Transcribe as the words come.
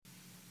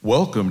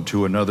Welcome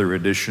to another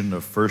edition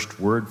of First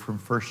Word from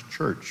First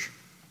Church.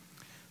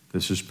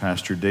 This is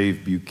Pastor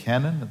Dave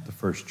Buchanan at the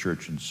First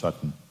Church in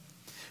Sutton.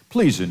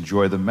 Please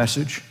enjoy the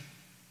message,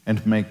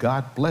 and may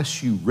God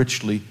bless you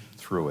richly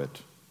through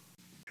it.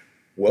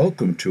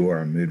 Welcome to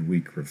our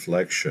midweek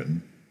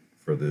reflection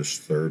for this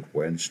third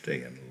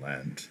Wednesday in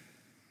Lent.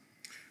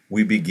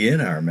 We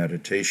begin our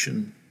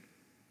meditation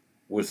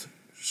with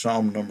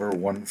Psalm number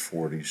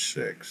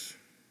 146.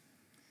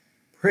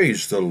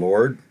 Praise the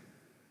Lord.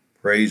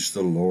 Praise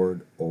the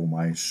Lord, O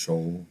my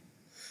soul.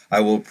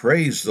 I will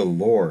praise the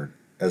Lord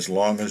as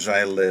long as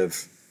I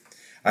live.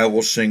 I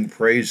will sing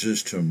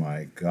praises to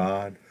my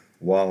God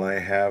while I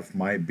have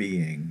my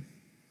being.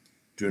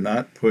 Do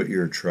not put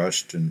your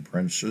trust in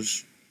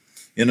princes,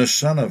 in a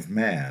son of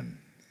man,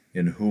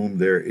 in whom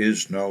there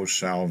is no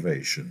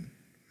salvation.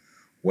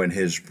 When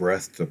his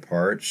breath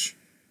departs,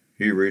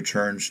 he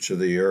returns to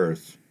the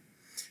earth.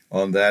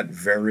 On that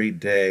very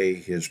day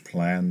his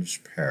plans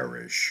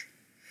perish.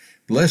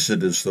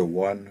 Blessed is the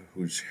one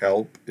whose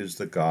help is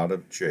the God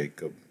of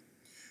Jacob,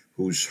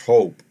 whose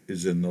hope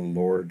is in the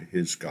Lord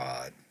his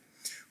God,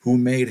 who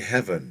made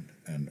heaven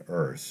and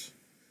earth,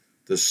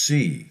 the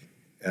sea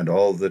and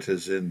all that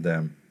is in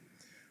them,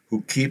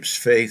 who keeps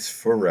faith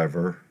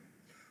forever,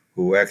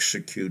 who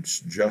executes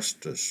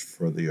justice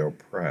for the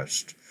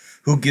oppressed,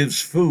 who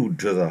gives food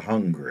to the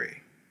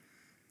hungry.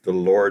 The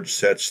Lord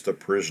sets the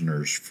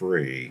prisoners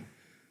free.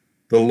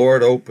 The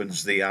Lord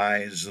opens the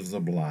eyes of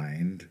the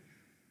blind.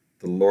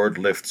 The Lord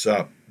lifts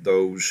up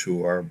those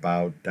who are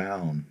bowed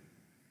down.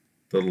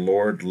 The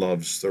Lord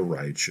loves the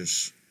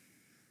righteous.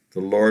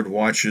 The Lord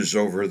watches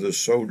over the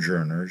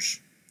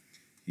sojourners.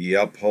 He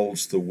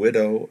upholds the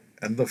widow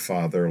and the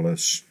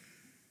fatherless,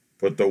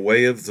 but the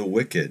way of the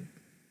wicked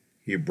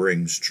he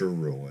brings to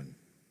ruin.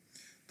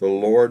 The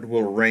Lord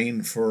will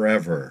reign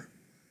forever,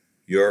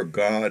 your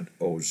God,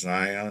 O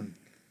Zion,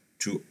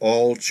 to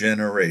all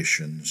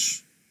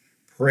generations.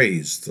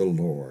 Praise the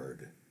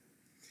Lord.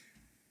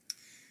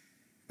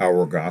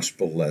 Our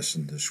gospel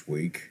lesson this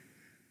week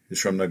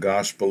is from the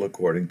Gospel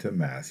according to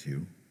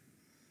Matthew,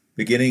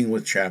 beginning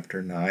with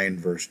chapter 9,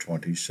 verse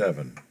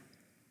 27.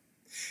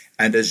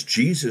 And as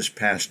Jesus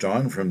passed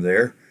on from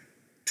there,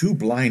 2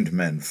 blind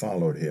men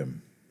followed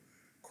him,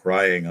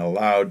 crying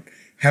aloud,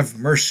 "Have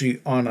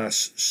mercy on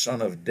us,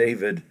 Son of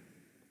David."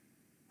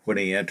 When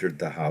he entered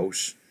the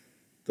house,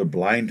 the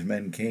blind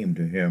men came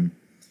to him,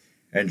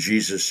 and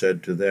Jesus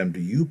said to them, "Do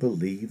you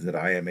believe that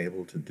I am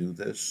able to do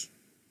this?"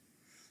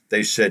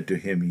 They said to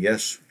him,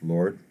 "Yes,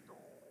 Lord."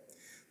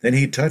 Then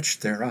he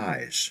touched their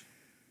eyes,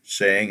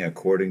 saying,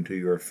 "According to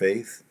your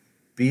faith,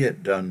 be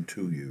it done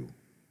to you."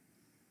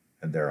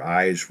 And their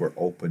eyes were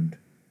opened.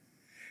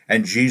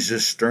 And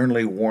Jesus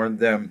sternly warned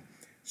them,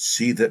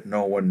 "See that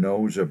no one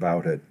knows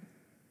about it."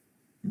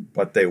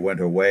 But they went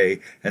away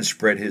and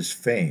spread his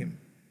fame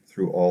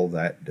through all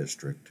that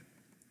district.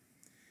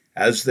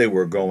 As they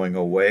were going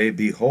away,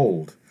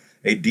 behold,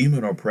 a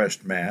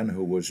demon-oppressed man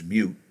who was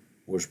mute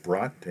was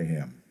brought to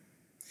him.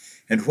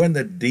 And when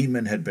the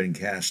demon had been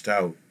cast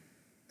out,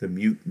 the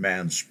mute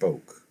man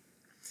spoke.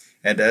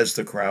 And as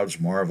the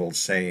crowds marveled,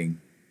 saying,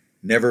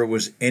 "Never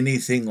was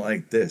anything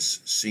like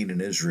this seen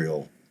in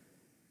Israel,"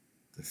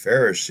 the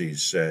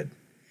Pharisees said,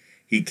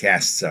 "He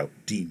casts out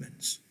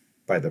demons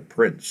by the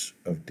prince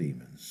of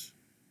demons."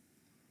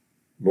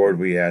 Lord,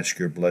 we ask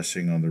your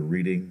blessing on the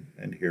reading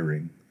and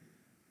hearing,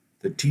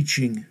 the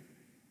teaching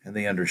and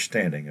the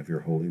understanding of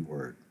your holy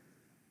word.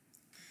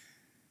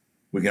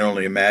 We can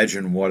only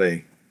imagine what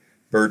a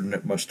burden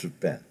it must have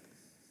been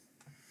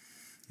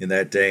in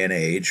that day and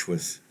age,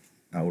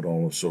 without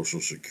all of Social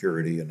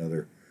Security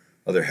and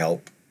other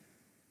help,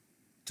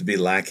 to be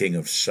lacking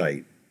of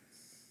sight.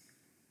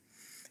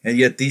 And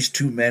yet these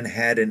 2 men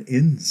had an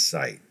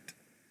insight.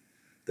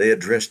 They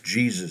addressed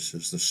Jesus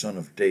as the Son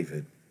of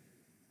David,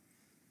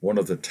 one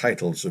of the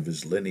titles of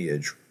his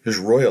lineage, his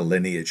royal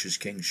lineage, his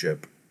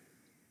kingship.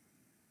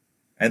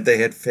 And they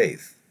had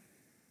faith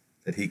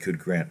that he could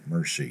grant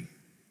mercy.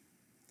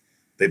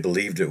 They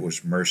believed it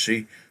was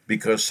mercy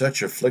because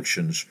such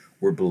afflictions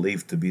were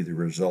believed to be the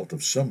result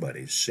of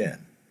somebody's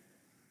sin,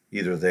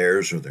 either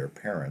theirs or their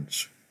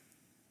parents.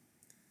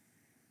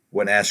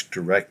 When asked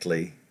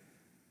directly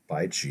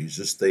by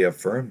Jesus, they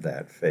affirmed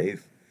that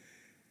faith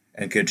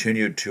and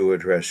continued to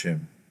address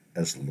him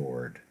as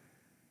Lord.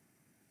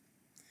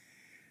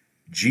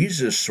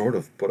 Jesus sort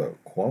of put a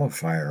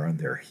qualifier on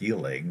their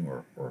healing,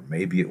 or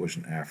maybe it was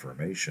an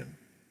affirmation.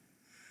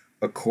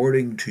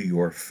 According to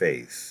your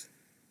faith.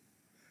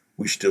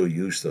 We still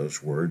use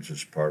those words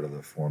as part of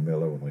the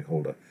formula when we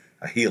hold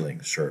a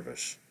healing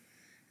service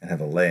and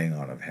have a laying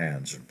on of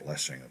hands and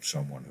blessing of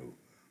someone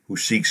who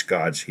seeks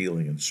God's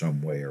healing in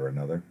some way or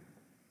another.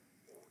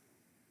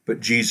 But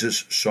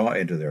Jesus saw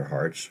into their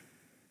hearts.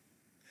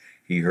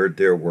 He heard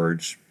their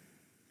words.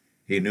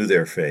 He knew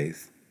their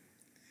faith.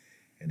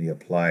 And he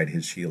applied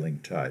his healing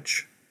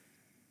touch.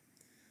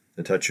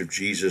 The touch of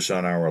Jesus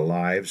on our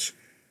lives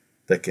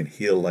that can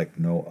heal like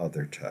no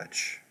other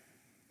touch.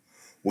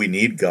 We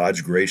need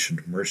God's grace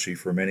and mercy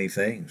for many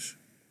things.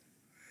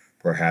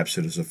 Perhaps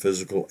it is a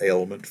physical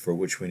ailment for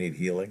which we need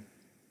healing,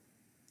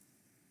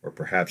 or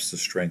perhaps the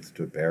strength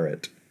to bear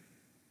it.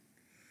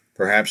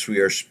 Perhaps we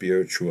are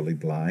spiritually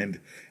blind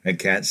and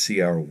can't see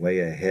our way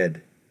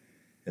ahead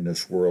in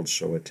this world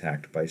so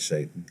attacked by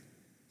Satan.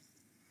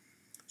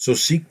 So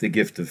seek the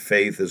gift of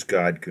faith as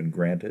God can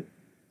grant it.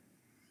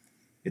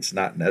 It's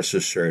not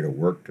necessary to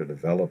work to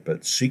develop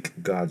it.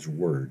 Seek God's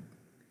word.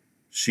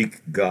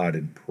 Seek God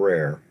in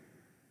prayer.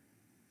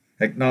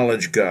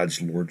 Acknowledge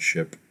God's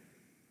lordship.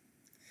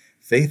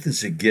 Faith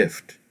is a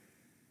gift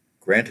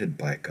granted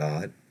by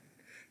God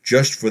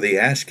just for the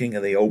asking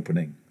and the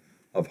opening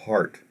of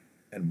heart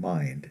and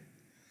mind.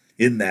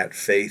 In that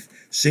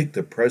faith, seek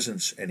the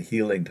presence and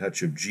healing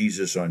touch of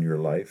Jesus on your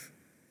life.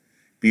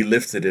 Be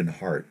lifted in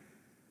heart,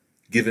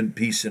 given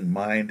peace in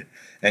mind,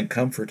 and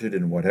comforted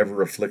in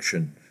whatever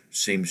affliction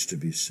seems to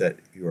beset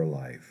your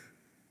life.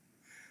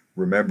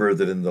 Remember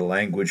that in the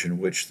language in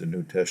which the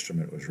New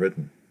Testament was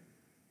written,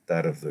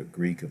 that of the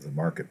Greek of the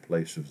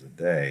marketplace of the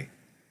day,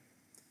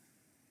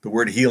 the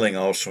word healing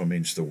also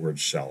means the word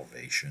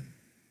salvation.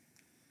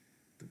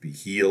 To be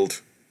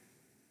healed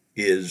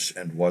is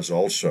and was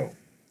also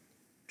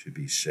to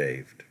be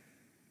saved.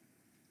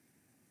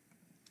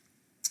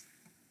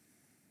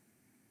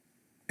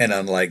 And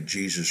unlike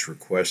Jesus'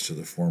 request to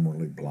the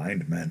formerly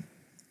blind men,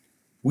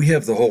 we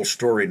have the whole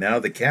story now.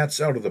 The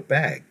cat's out of the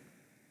bag.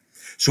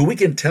 So we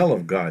can tell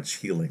of God's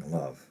healing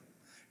love,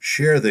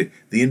 share the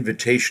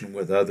invitation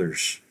with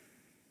others,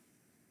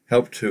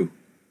 help to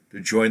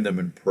join them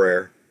in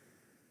prayer,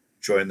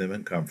 join them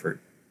in comfort,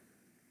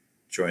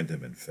 join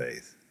them in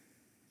faith.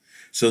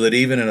 So that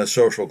even in a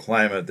social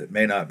climate that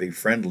may not be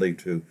friendly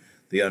to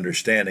the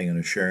understanding and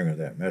the sharing of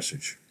that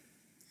message,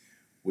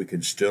 we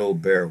can still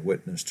bear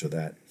witness to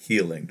that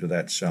healing, to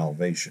that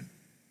salvation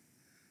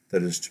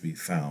that is to be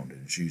found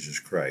in Jesus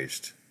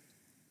Christ.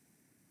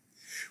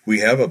 We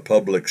have a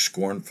public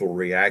scornful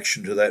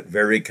reaction to that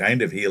very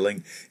kind of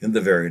healing in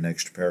the very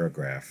next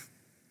paragraph.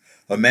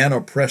 A man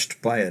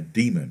oppressed by a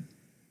demon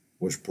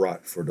was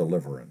brought for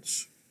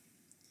deliverance.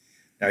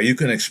 Now, you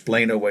can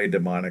explain away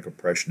demonic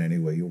oppression any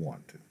way you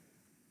want to.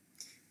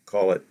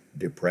 Call it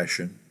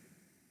depression,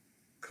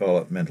 call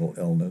it mental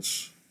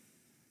illness,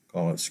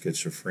 call it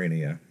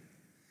schizophrenia.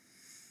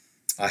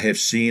 I have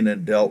seen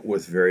and dealt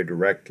with very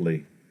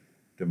directly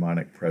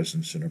demonic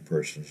presence in a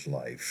person's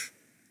life.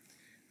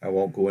 I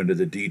won't go into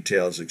the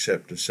details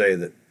except to say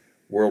that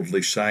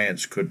worldly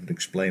science couldn't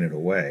explain it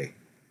away,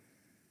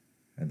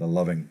 and the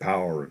loving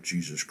power of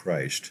Jesus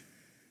Christ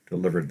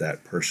delivered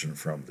that person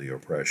from the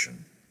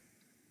oppression.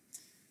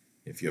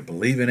 If you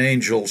believe in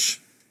angels,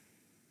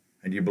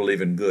 and you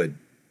believe in good,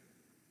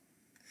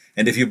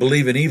 and if you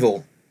believe in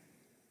evil,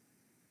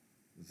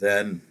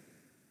 then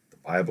the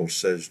Bible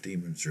says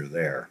demons are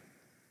there.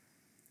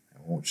 I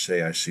won't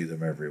say I see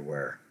them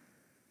everywhere,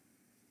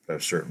 but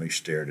I've certainly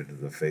stared into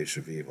the face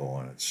of evil,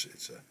 and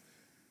it's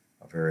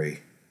a very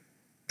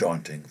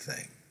daunting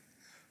thing.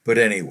 But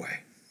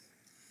anyway,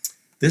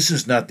 this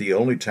is not the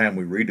only time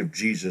we read of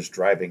Jesus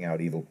driving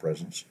out evil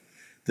presence.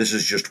 This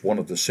is just one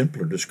of the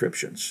simpler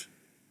descriptions.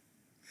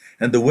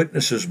 And the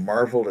witnesses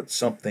marveled at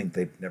something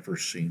they'd never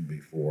seen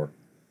before.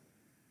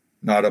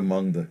 Not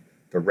among the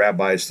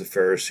rabbis, the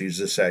Pharisees,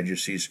 the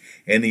Sadducees,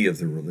 any of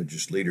the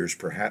religious leaders.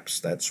 Perhaps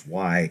that's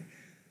why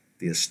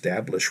the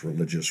established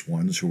religious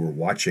ones who were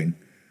watching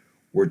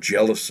were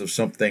jealous of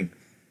something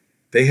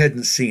they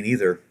hadn't seen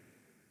either,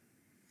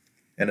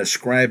 and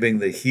ascribing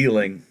the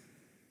healing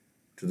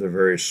to the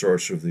very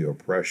source of the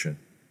oppression.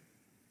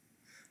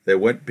 They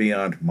went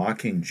beyond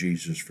mocking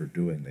Jesus for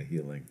doing the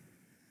healing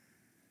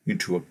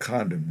into a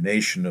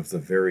condemnation of the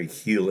very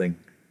healing.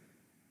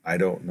 I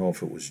don't know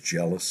if it was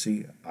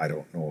jealousy. I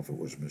don't know if it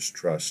was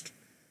mistrust.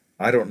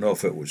 I don't know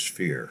if it was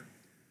fear.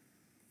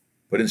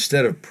 But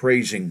instead of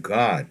praising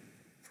God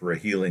for a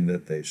healing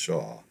that they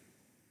saw,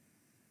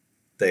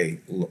 they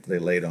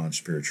laid on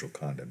spiritual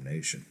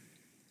condemnation.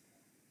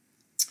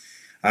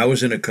 I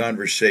was in a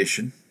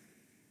conversation,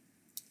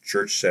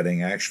 church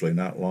setting actually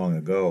not long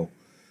ago,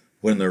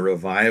 when the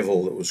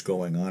revival that was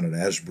going on at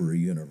Asbury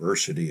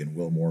University in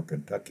Wilmore,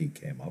 Kentucky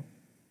came up.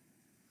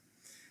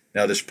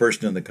 Now, this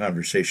person in the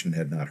conversation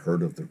had not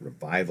heard of the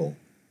revival.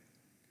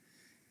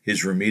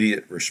 His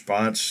immediate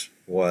response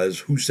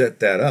was, who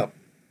set that up?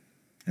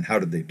 And how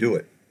did they do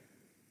it?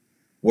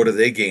 What are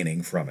they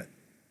gaining from it?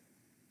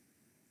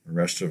 The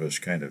rest of us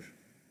kind of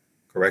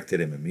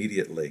corrected him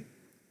immediately.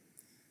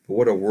 But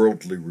what a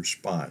worldly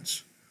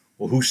response.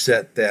 Well, who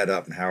set that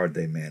up and how did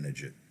they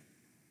manage it?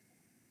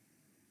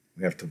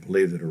 We have to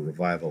believe that a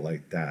revival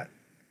like that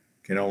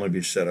can only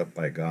be set up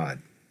by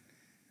God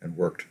and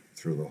worked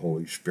through the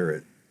Holy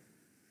Spirit.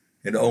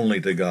 And only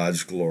to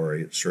God's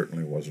glory. It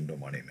certainly wasn't a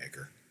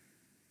moneymaker.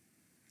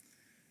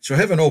 So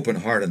have an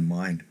open heart and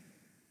mind.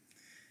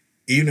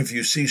 Even if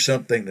you see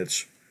something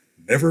that's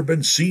never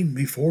been seen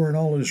before in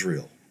all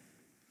Israel,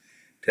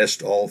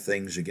 test all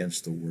things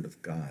against the Word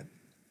of God.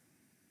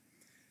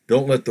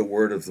 Don't let the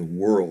word of the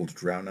world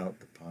drown out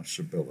the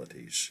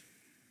possibilities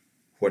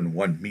when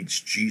one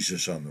meets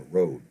Jesus on the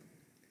road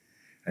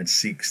and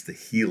seeks the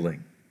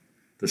healing,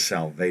 the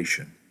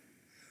salvation,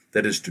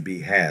 that is to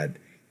be had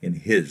in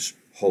his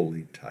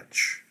holy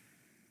touch.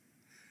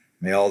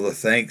 May all the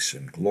thanks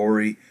and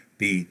glory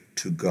be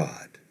to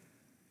God.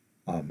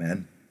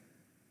 Amen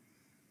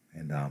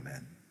and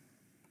amen.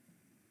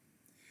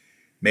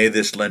 May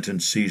this Lenten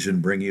season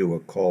bring you a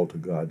call to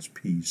God's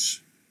peace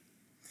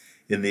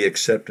in the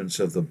acceptance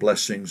of the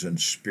blessings and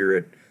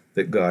spirit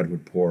that God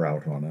would pour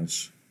out on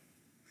us.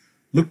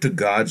 Look to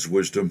God's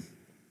wisdom,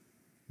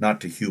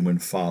 not to human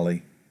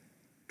folly,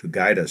 to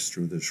guide us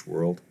through this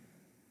world,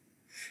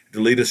 to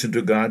lead us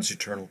into God's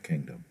eternal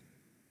kingdom.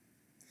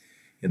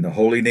 In the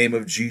holy name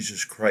of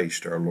Jesus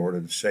Christ, our Lord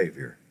and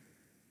Savior,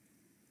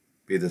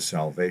 be the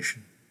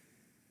salvation,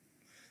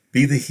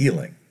 be the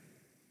healing,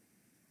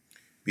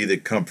 be the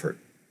comfort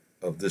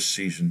of this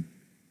season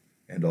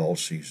and all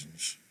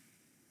seasons.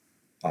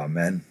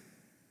 Amen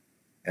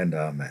and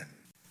amen.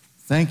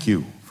 Thank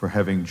you for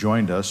having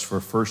joined us for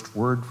First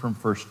Word from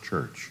First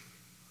Church.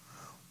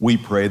 We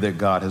pray that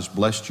God has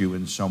blessed you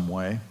in some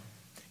way,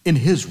 in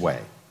his way,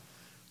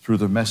 through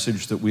the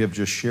message that we have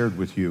just shared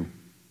with you.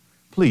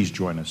 Please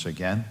join us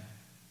again.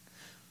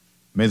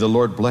 May the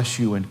Lord bless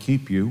you and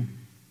keep you.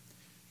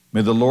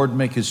 May the Lord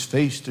make his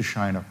face to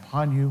shine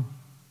upon you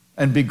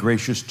and be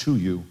gracious to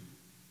you.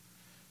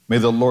 May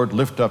the Lord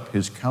lift up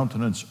his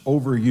countenance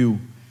over you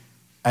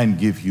and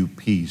give you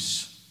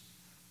peace.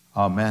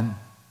 Amen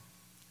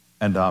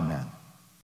and amen.